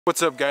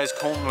What's up guys,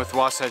 Colton with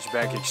Wasatch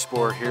Back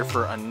Explorer here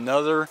for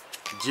another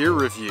gear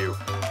review.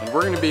 And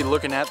we're going to be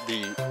looking at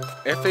the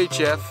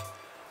FHF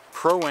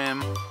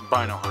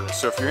M-Bino Harness.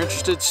 So if you're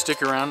interested,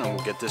 stick around and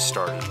we'll get this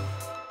started.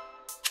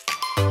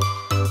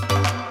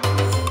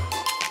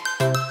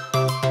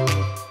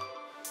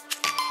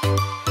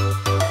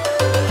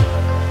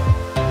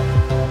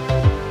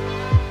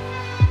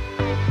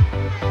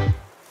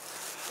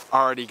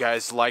 Alrighty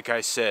guys, like I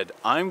said,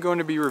 I'm going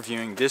to be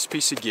reviewing this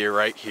piece of gear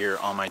right here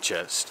on my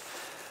chest.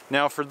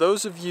 Now for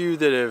those of you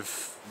that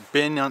have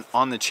been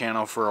on the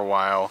channel for a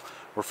while,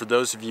 or for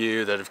those of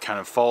you that have kind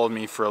of followed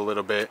me for a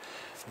little bit,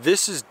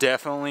 this is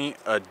definitely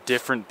a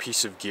different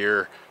piece of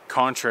gear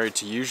contrary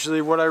to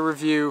usually what I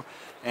review.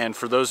 And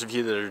for those of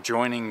you that are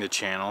joining the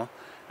channel,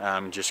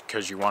 just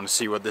because you want to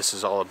see what this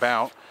is all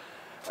about,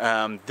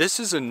 this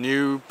is a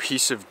new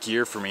piece of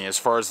gear for me as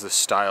far as the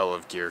style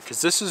of gear,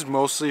 because this is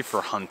mostly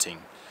for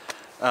hunting.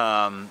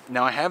 Now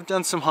I have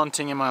done some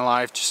hunting in my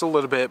life, just a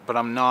little bit, but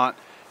I'm not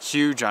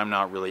huge, I'm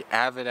not really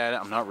avid at it,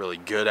 I'm not really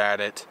good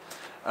at it.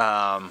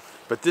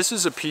 But this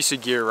is a piece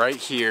of gear right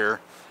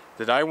here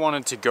that I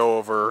wanted to go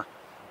over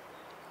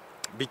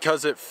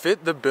because it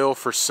fit the bill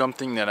for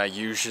something that I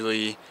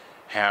usually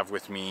have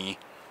with me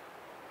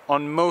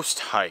on most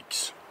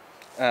hikes.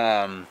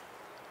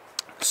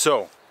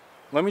 So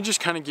let me just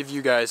kind of give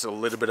you guys a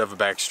little bit of a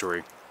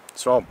backstory.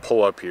 So I'll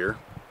pull up here.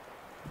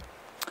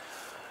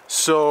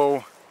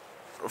 So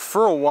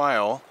for a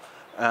while,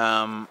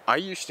 I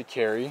used to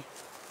carry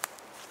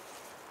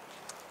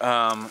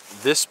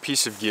this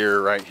piece of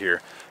gear right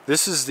here.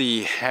 This is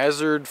the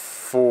Hazard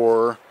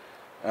 4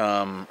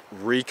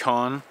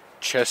 Recon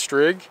chest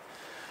rig.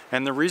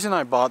 And the reason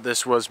I bought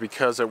this was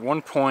because at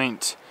one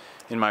point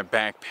in my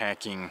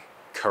backpacking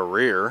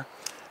career,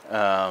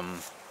 I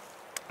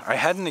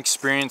had an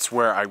experience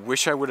where I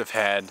wish I would have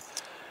had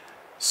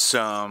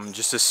some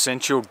just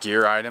essential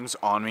gear items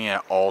on me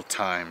at all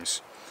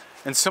times.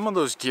 And some of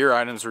those gear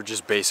items were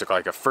just basic,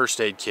 like a first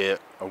aid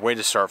kit, a way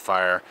to start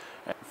fire,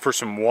 for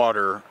some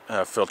water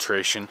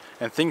filtration,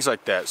 and things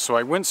like that. So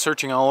I went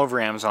searching all over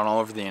Amazon, all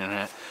over the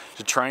internet,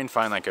 to try and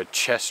find like a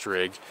chest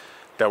rig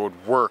that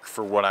would work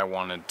for what I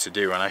wanted to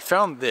do. And I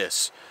found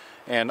this,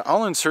 and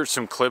I'll insert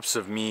some clips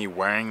of me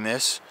wearing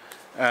this.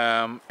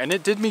 And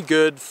it did me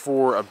good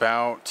for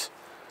about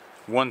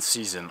one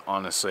season,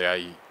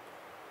 honestly.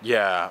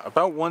 Yeah,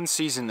 about one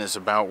season is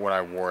about what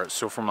I wore it.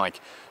 So from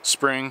like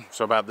spring,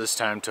 so about this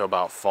time to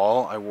about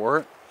fall, I wore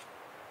it.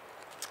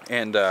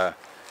 And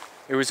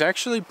it was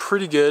actually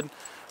pretty good.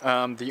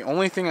 The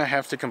only thing I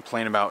have to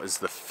complain about is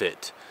the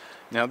fit.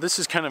 Now this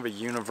is kind of a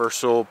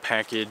universal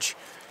package.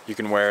 You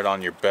can wear it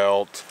on your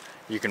belt,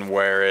 you can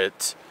wear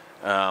it,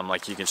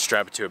 like you can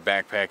strap it to a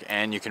backpack,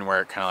 and you can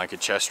wear it kind of like a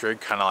chest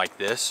rig, kind of like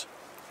this.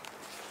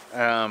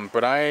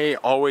 But I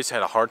always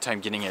had a hard time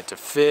getting it to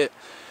fit.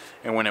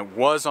 And when it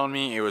was on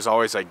me, it was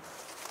always like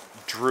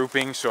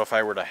drooping. So if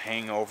I were to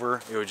hang over,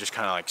 it would just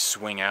kind of like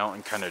swing out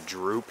and kind of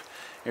droop.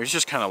 It was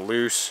just kind of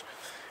loose.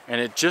 And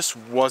it just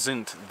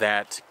wasn't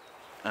that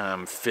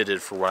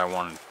fitted for what I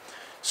wanted.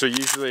 So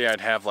usually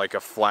I'd have like a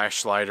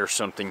flashlight or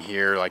something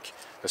here, like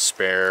a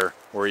spare,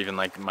 or even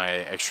like my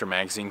extra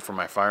magazine for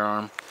my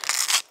firearm.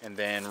 And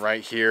then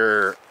right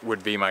here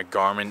would be my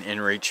Garmin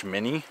InReach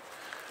Mini.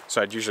 So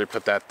I'd usually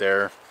put that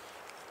there.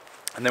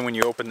 And then when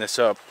you open this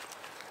up,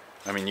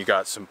 I mean, you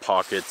got some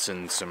pockets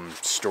and some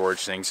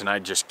storage things, and I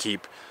just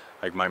keep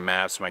like my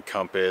maps, my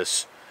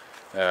compass,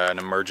 an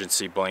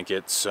emergency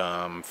blanket,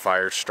 some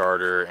fire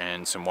starter,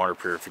 and some water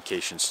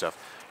purification stuff,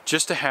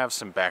 just to have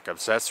some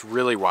backups. That's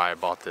really why I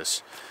bought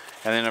this.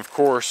 And then of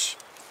course,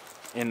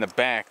 in the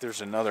back, there's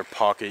another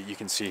pocket you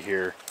can see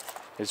here,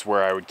 is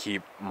where I would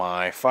keep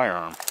my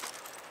firearm.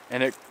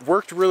 And it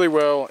worked really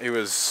well.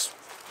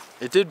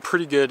 It did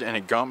pretty good, and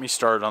it got me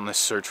started on this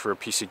search for a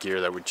piece of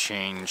gear that would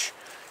change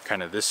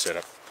kind of this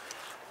setup.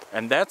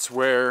 And that's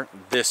where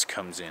this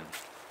comes in.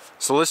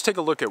 So let's take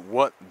a look at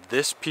what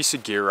this piece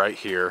of gear right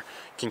here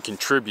can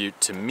contribute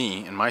to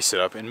me and my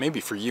setup, and maybe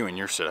for you and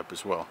your setup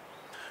as well.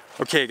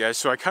 Okay guys,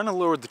 so I kind of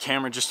lowered the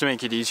camera just to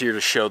make it easier to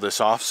show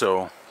this off,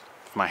 so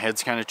if my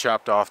head's kind of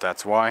chopped off,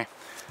 that's why.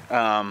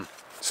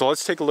 So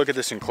let's take a look at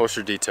this in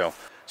closer detail.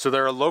 So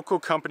they're a local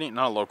company,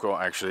 not local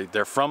actually,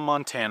 they're from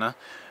Montana,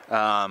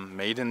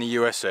 made in the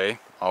USA,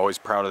 always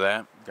proud of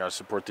that. Gotta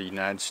support the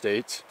United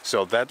States.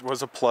 So that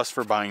was a plus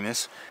for buying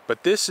this.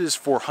 But this is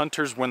for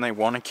hunters when they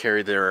want to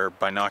carry their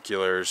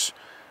binoculars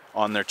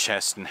on their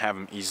chest and have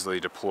them easily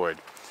deployed.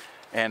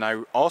 And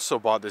I also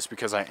bought this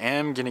because I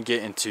am going to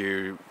get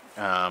into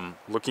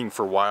looking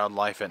for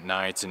wildlife at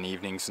nights and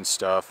evenings and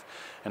stuff.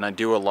 And I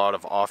do a lot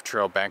of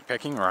off-trail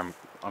backpacking, or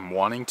I'm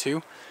wanting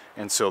to.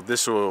 And so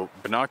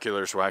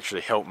binoculars will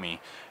actually help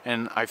me.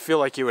 And I feel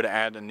like it would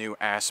add a new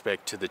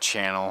aspect to the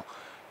channel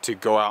to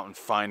go out and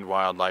find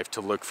wildlife, to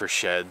look for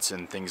sheds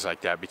and things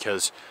like that,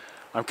 because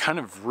I'm kind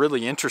of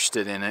really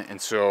interested in it, and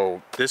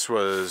so this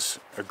was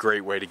a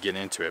great way to get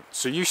into it.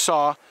 So you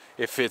saw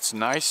it fits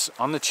nice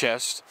on the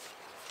chest.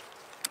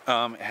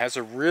 It has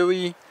a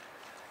really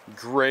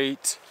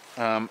great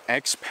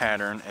X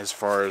pattern as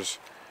far as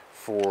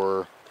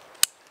for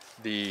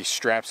the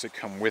straps that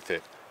come with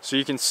it. So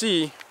you can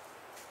see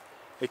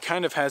it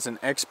kind of has an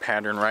X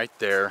pattern right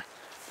there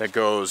that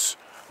goes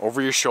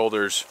over your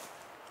shoulders,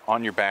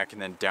 on your back,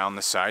 and then down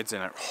the sides,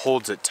 and it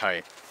holds it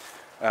tight.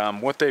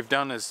 What they've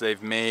done is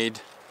they've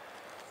made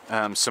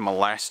some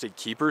elastic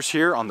keepers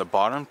here on the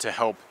bottom to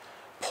help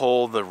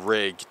pull the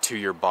rig to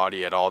your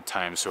body at all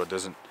times so it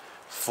doesn't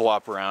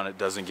flop around, it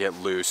doesn't get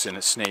loose, and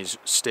it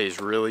stays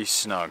really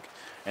snug.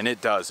 And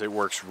it does, it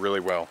works really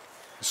well.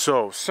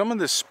 So some of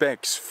the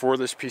specs for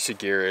this piece of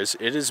gear is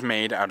it is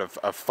made out of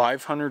a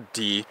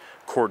 500D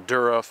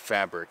Cordura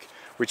fabric,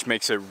 which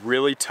makes it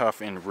really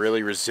tough and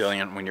really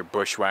resilient when you're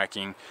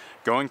bushwhacking,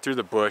 going through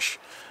the bush,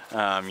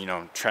 you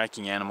know,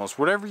 tracking animals,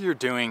 whatever you're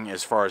doing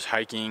as far as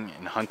hiking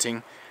and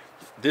hunting.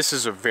 This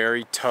is a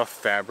very tough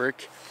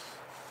fabric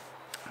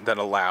that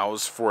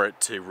allows for it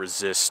to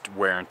resist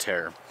wear and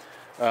tear.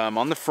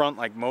 On the front,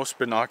 like most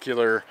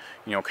binocular,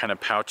 you know, kind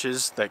of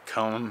pouches that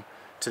come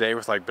today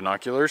with like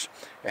binoculars,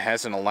 it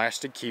has an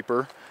elastic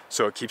keeper,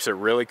 so it keeps it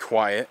really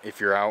quiet if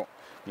you're out,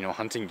 you know,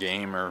 hunting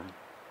game or,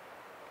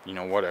 you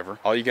know, whatever.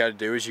 All you got to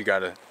do is you got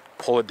to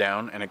pull it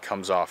down and it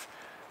comes off.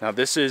 Now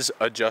this is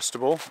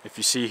adjustable. If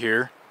you see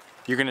here,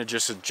 you're going to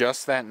just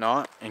adjust that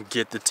knot and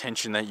get the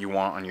tension that you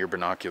want on your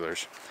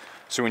binoculars.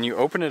 So when you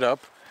open it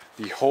up,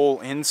 the whole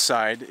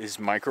inside is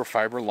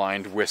microfiber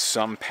lined with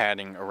some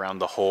padding around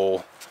the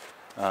whole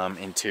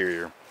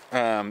interior.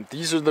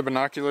 These are the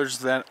binoculars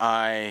that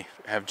I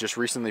have just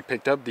recently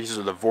picked up. These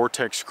are the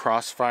Vortex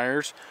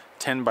Crossfires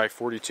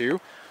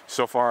 10x42.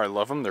 So far I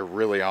love them, they're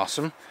really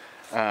awesome.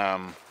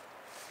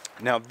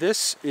 Now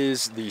this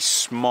is the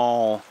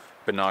small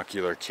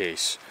binocular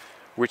case,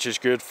 which is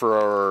good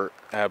for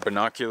our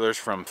binoculars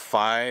from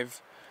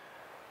 5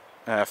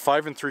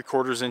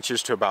 3/4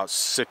 inches to about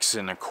 6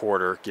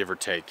 1/4, give or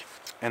take.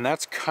 And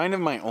that's kind of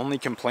my only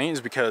complaint,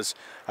 is because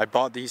I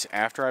bought these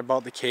after I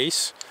bought the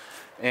case,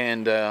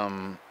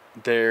 and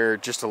they're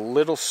just a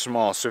little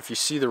small. So if you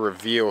see the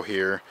reveal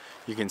here,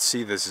 you can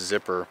see this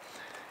zipper.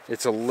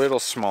 It's a little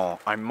small.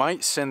 I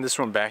might send this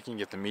one back and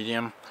get the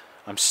medium.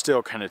 I'm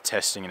still kind of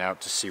testing it out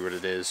to see what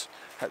it is,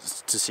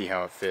 to see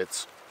how it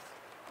fits.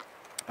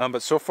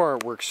 But so far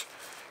it works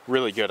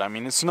really good. I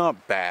mean, it's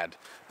not bad.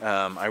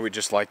 I would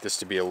just like this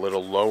to be a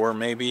little lower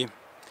maybe.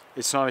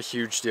 It's not a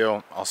huge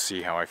deal. I'll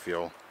see how I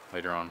feel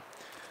later on.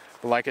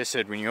 But like I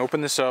said, when you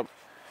open this up,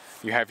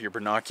 you have your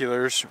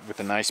binoculars with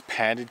a nice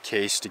padded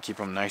case to keep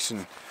them nice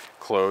and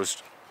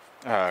closed,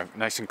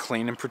 nice and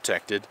clean and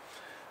protected.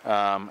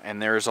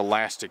 And there's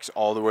elastics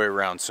all the way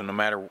around, so no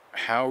matter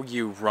how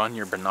you run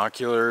your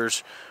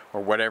binoculars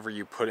or whatever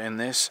you put in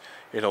this,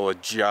 it'll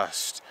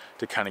adjust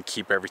to kind of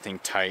keep everything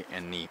tight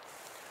and neat.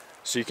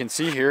 So you can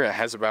see here it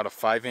has about a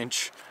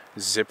 5-inch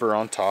zipper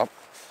on top.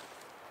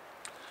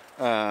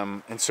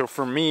 And so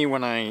for me,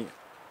 when I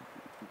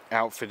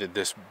outfitted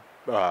this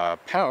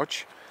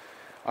pouch,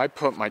 I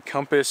put my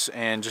compass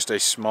and just a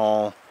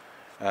small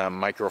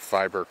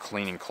microfiber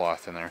cleaning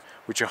cloth in there,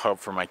 which will help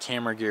for my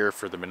camera gear,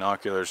 for the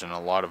binoculars, and a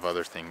lot of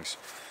other things.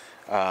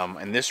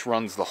 And this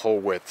runs the whole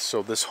width,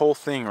 so this whole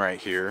thing right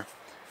here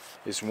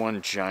is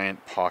one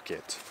giant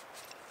pocket.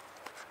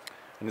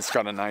 And it's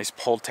got a nice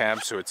pull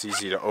tab, so it's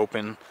easy to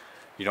open.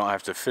 You don't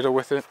have to fiddle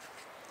with it.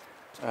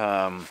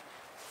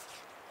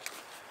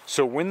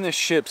 So when this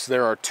ships,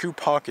 there are 2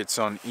 pockets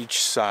on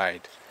each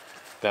side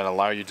that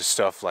allow you to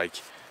stuff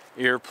like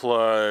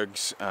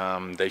earplugs.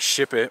 They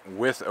ship it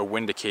with a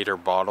Windicator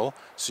bottle,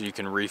 so you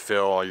can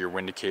refill all your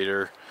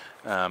Windicator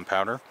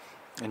powder,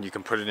 and you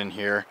can put it in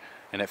here,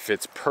 and it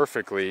fits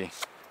perfectly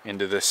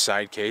into this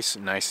side case,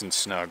 nice and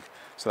snug.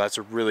 So that's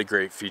a really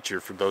great feature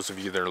for those of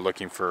you that are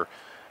looking for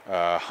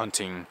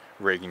hunting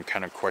rig and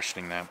kind of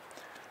questioning that.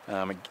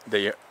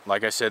 They,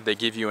 like I said, they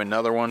give you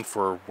another one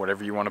for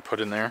whatever you want to put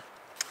in there.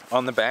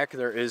 On the back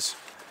there is,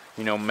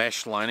 you know,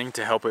 mesh lining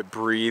to help it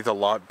breathe a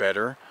lot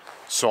better.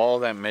 So all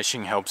that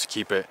meshing helps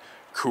keep it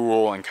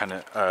cool and kind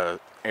of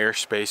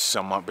airspace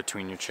somewhat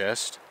between your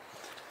chest.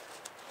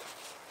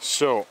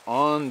 So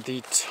on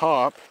the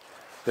top,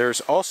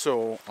 there's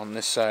also on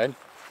this side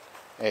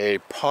a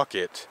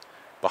pocket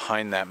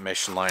behind that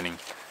mesh lining.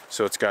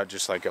 So it's got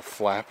just like a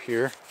flap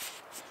here,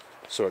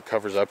 so it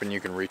covers up and you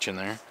can reach in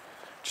there.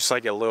 Just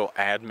like a little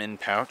admin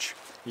pouch.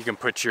 You can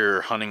put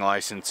your hunting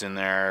license in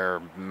there,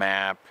 or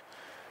map,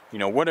 you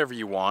know, whatever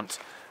you want,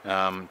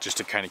 just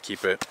to kind of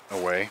keep it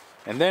away.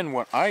 And then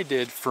what I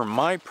did for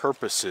my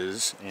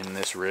purposes in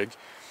this rig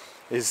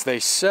is they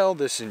sell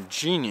this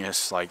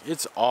ingenious, like,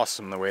 it's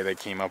awesome the way they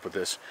came up with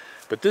this.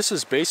 But this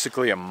is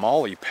basically a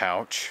molly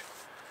pouch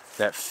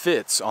that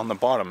fits on the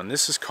bottom, and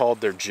this is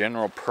called their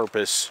general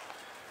purpose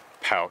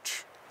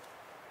pouch.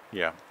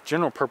 Yeah,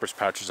 general purpose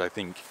pouches, I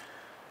think,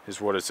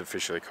 is what it's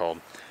officially called.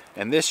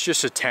 And this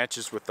just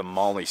attaches with the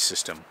molly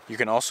system. You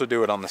can also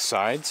do it on the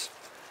sides,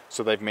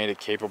 so they've made it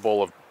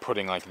capable of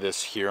putting like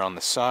this here on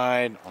the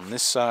side, on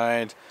this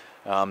side.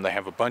 They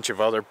have a bunch of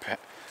other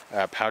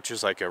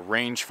pouches, like a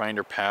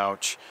rangefinder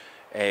pouch,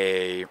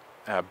 a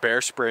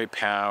bear spray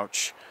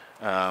pouch.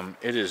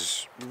 It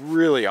is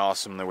really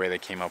awesome the way they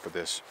came up with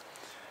this.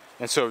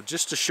 And so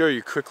just to show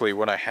you quickly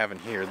what I have in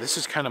here, this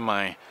is kind of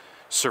my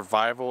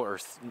survival or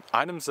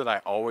items that I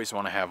always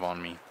want to have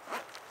on me.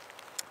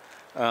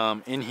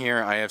 In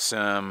here I have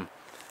some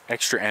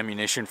extra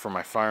ammunition for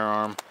my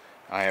firearm.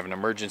 I have an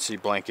emergency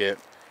blanket,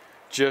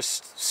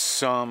 just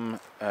some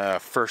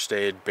first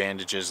aid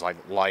bandages,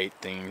 like light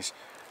things,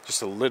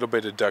 just a little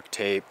bit of duct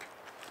tape,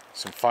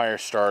 some fire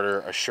starter,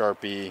 a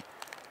Sharpie,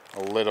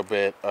 a little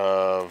bit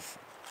of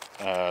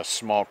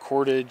small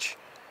cordage,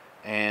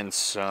 and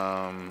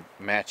some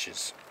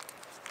matches.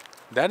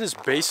 That is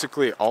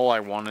basically all I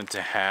wanted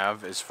to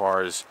have as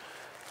far as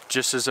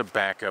just as a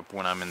backup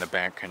when I'm in the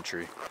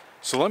backcountry.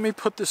 So let me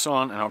put this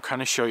on and I'll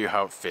kind of show you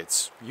how it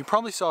fits. You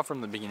probably saw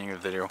from the beginning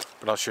of the video,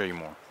 but I'll show you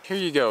more. Here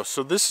you go.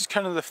 So this is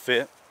kind of the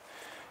fit.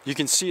 You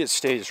can see it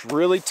stays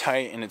really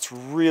tight and it's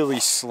really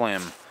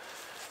slim.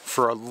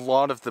 For a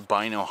lot of the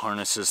Bino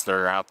harnesses that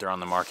are out there on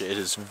the market, it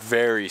is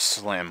very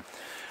slim.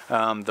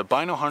 The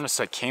Bino harness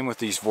that came with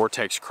these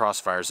Vortex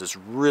Crossfires is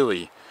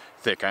really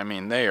thick. I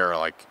mean, they are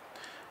like,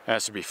 it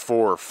has to be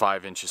 4 or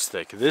 5 inches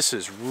thick. This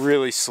is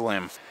really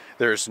slim.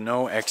 There's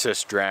no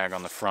excess drag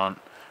on the front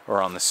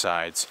or on the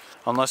sides,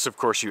 unless of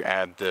course you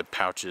add the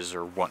pouches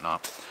or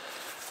whatnot.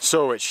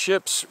 So it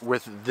ships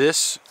with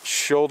this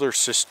shoulder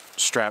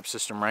strap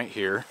system right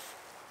here.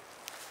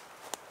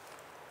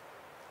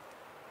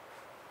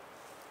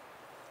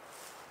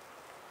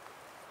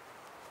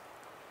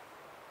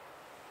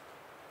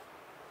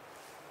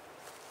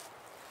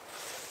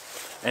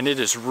 And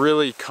it is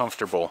really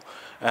comfortable.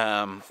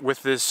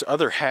 With this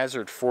other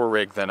Hazard 4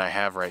 rig that I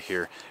have right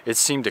here, it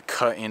seemed to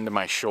cut into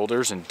my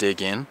shoulders and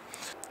dig in.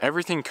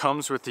 Everything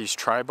comes with these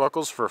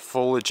tri-buckles for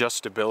full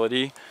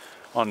adjustability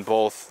on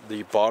both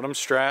the bottom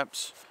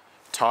straps,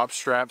 top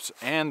straps,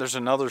 and there's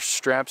another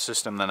strap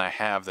system that I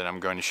have that I'm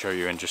going to show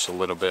you in just a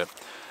little bit.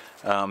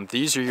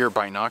 These are your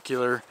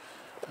binocular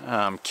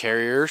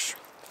carriers.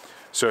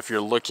 So if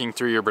you're looking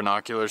through your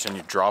binoculars and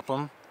you drop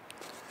them,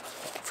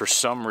 for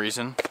some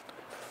reason,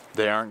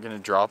 they aren't going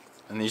to drop.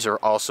 And these are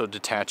also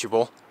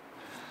detachable,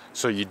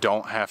 so you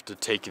don't have to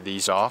take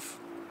these off.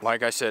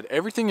 Like I said,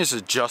 everything is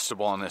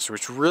adjustable on this,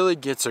 which really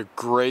gets a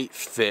great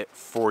fit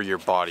for your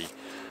body.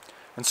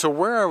 And so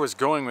where I was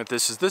going with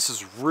this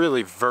is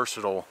really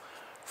versatile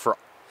for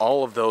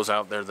all of those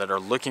out there that are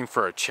looking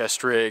for a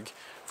chest rig,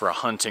 for a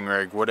hunting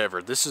rig,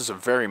 whatever. This is a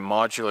very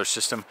modular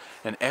system,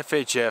 and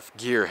FHF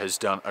Gear has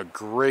done a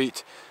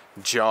great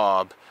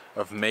job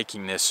of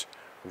making this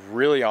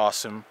really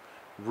awesome,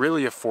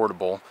 really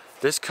affordable.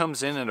 This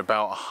comes in at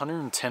about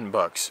 110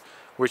 bucks,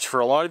 which for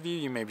a lot of you,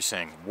 you may be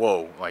saying,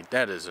 whoa, like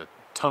that is a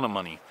ton of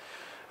money.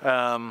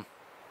 Yeah,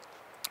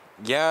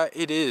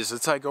 it is.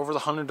 It's like over the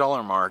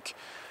 $100 mark,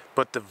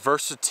 but the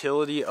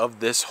versatility of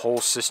this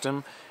whole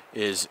system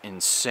is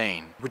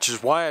insane, which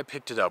is why I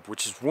picked it up,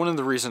 which is one of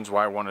the reasons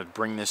why I wanted to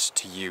bring this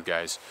to you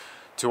guys.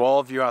 To all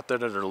of you out there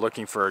that are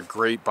looking for a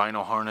great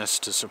Bino harness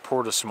to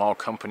support a small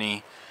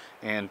company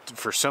and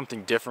for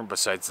something different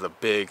besides the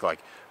big like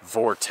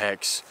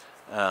Vortex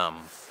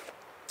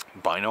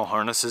Bino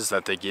harnesses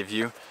that they give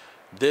you,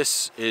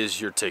 this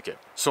is your ticket.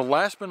 So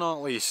last but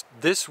not least,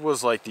 this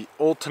was like the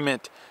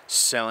ultimate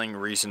selling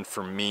reason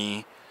for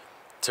me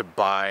to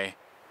buy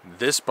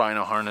this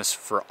Bino harness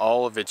for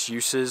all of its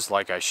uses,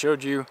 like I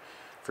showed you,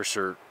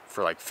 for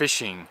like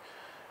fishing,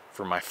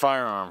 for my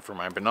firearm, for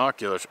my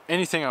binoculars,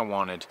 anything I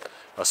wanted.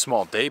 A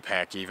small day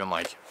pack even,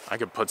 like I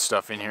could put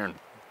stuff in here and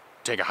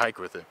take a hike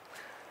with it.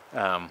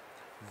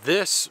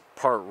 This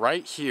part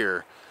right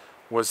here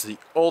was the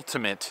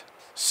ultimate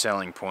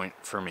selling point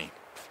for me.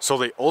 So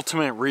the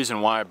ultimate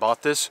reason why I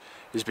bought this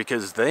is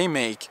because they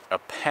make a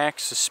pack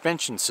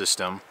suspension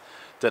system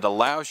that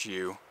allows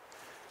you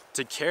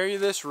to carry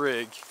this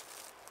rig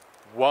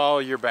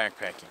while you're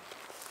backpacking.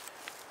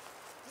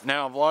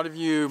 Now, a lot of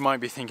you might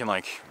be thinking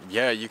like,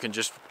 yeah, you can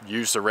just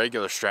use the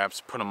regular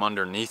straps, put them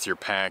underneath your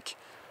pack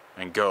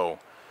and go.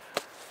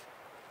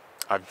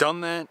 I've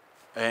done that,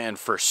 and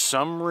for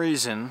some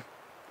reason,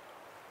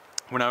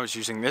 when I was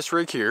using this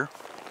rig here,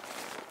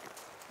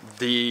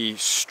 the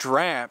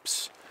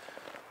straps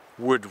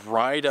would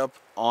ride up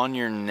on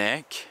your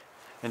neck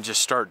and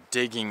just start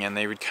digging, and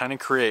they would kind of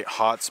create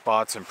hot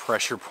spots and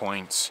pressure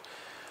points,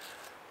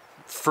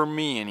 for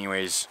me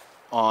anyways,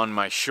 on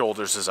my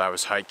shoulders as I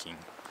was hiking.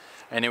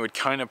 And it would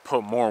kind of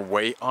put more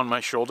weight on my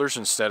shoulders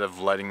instead of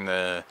letting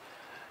the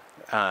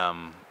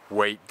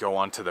weight go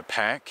onto the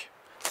pack.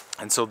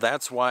 And so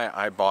that's why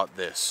I bought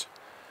this.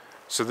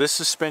 So this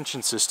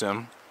suspension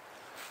system,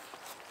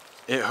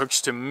 it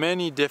hooks to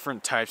many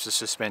different types of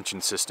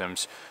suspension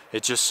systems.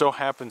 It just so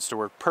happens to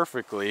work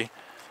perfectly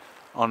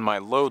on my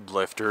load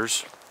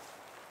lifters.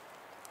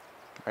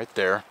 Right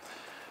there.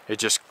 It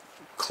just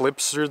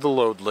clips through the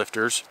load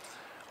lifters.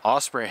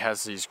 Osprey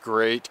has these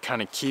great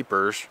kind of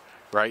keepers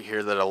right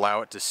here that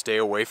allow it to stay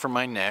away from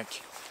my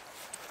neck.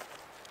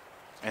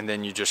 And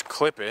then you just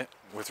clip it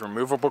with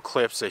removable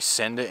clips. They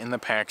send it in the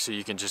pack so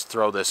you can just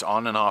throw this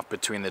on and off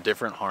between the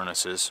different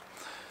harnesses.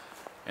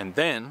 And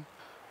then,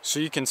 so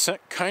you can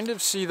kind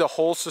of see the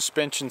whole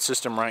suspension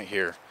system right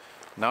here.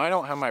 Now I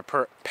don't have my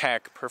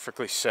pack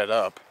perfectly set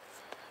up,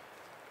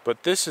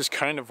 But this is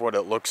kind of what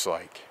it looks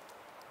like.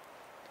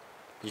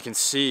 You can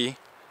see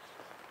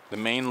the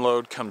main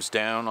load comes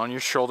down on your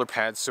shoulder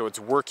pads, so it's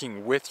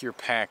working with your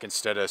pack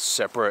instead of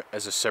separate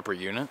as a separate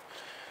unit.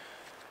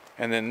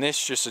 And then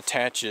this just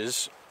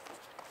attaches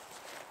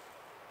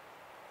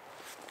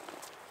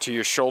to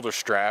your shoulder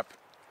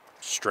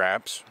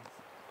straps,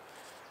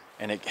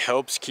 and it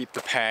helps keep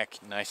the pack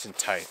nice and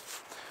tight.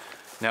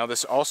 Now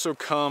this also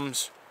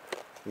comes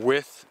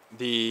with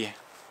the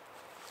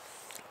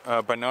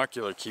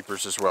binocular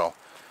keepers as well.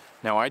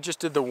 Now I just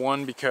did the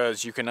one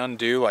because you can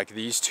undo like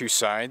these two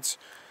sides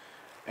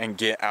and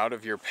get out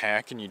of your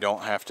pack, and you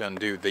don't have to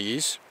undo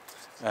these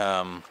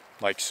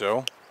like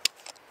so.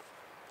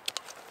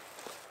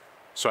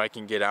 So I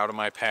can get out of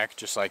my pack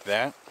just like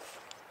that,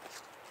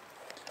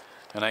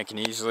 and I can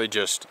easily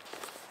just,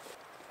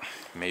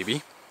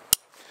 maybe,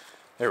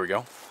 there we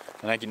go,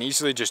 and I can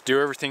easily just do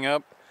everything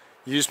up,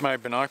 use my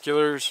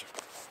binoculars,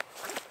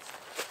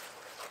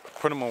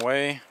 put them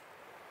away,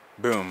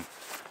 boom.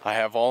 I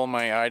have all of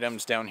my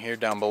items down here,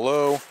 down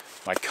below,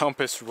 my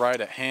compass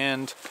right at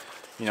hand.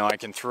 You know, I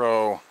can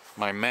throw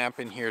my map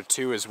in here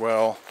too as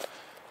well.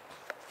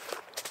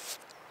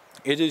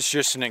 It is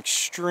just an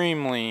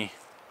extremely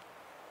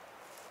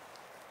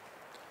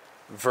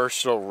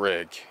versatile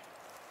rig.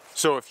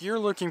 So if you're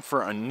looking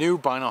for a new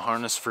bino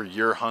harness for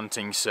your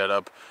hunting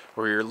setup,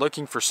 or you're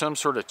looking for some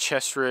sort of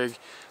chest rig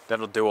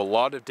that'll do a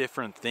lot of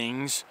different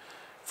things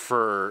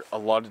for a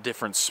lot of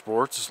different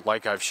sports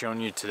like I've shown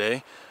you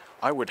today,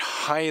 I would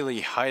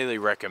highly, highly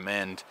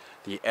recommend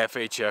the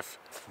FHF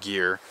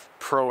Gear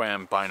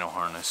Pro-Am Bino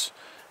Harness.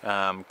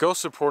 Go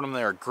support them.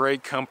 They're a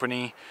great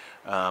company.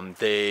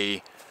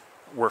 They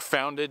were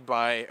founded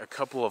by a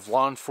couple of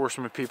law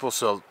enforcement people,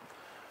 so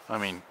I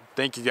mean,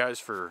 thank you guys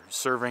for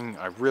serving.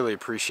 I really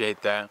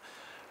appreciate that.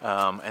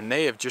 And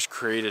they have just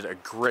created a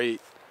great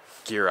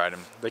gear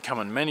item. They come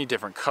in many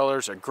different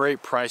colors, a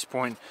great price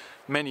point,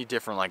 many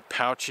different like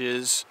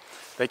pouches.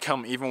 They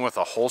come even with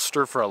a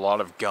holster for a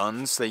lot of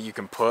guns that you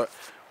can put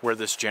where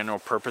this general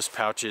purpose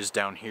pouch is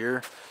down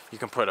here. You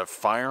can put a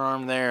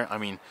firearm there. I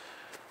mean,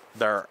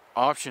 their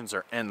options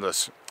are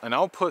endless. And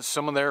I'll put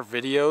some of their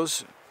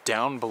videos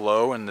down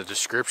below in the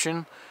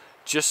description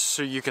just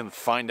so you can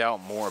find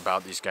out more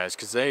about these guys,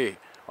 because they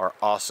are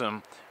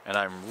awesome and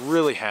I'm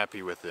really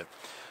happy with it.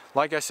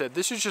 Like I said,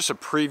 this is just a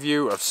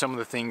preview of some of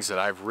the things that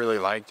I've really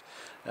liked.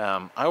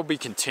 I will be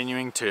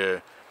continuing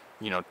to,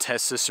 you know,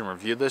 test this and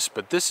review this,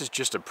 but this is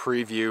just a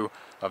preview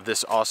of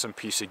this awesome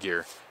piece of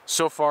gear.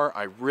 So far,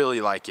 I really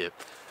like it.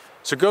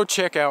 So go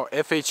check out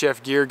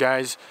FHF Gear,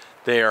 guys.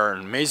 They are an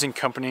amazing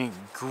company,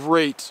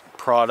 great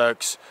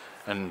products,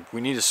 and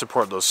we need to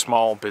support those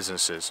small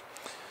businesses.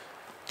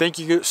 Thank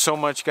you so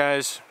much,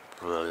 guys.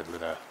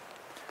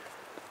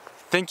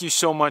 Thank you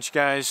so much,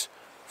 guys,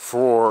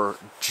 for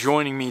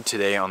joining me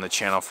today on the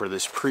channel for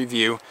this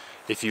preview.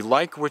 If you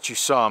like what you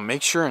saw,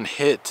 make sure and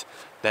hit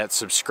that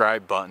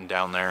subscribe button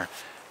down there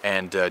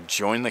and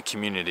join the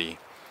community.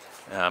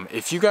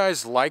 If you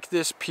guys like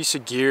this piece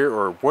of gear,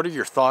 or what are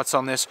your thoughts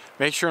on this,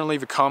 make sure and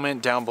leave a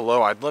comment down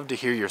below. I'd love to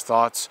hear your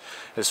thoughts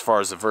as far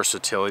as the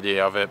versatility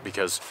of it,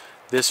 because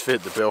this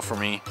fit the bill for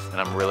me and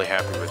I'm really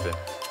happy with it.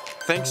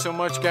 Thanks so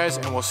much, guys,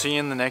 and we'll see you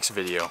in the next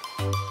video.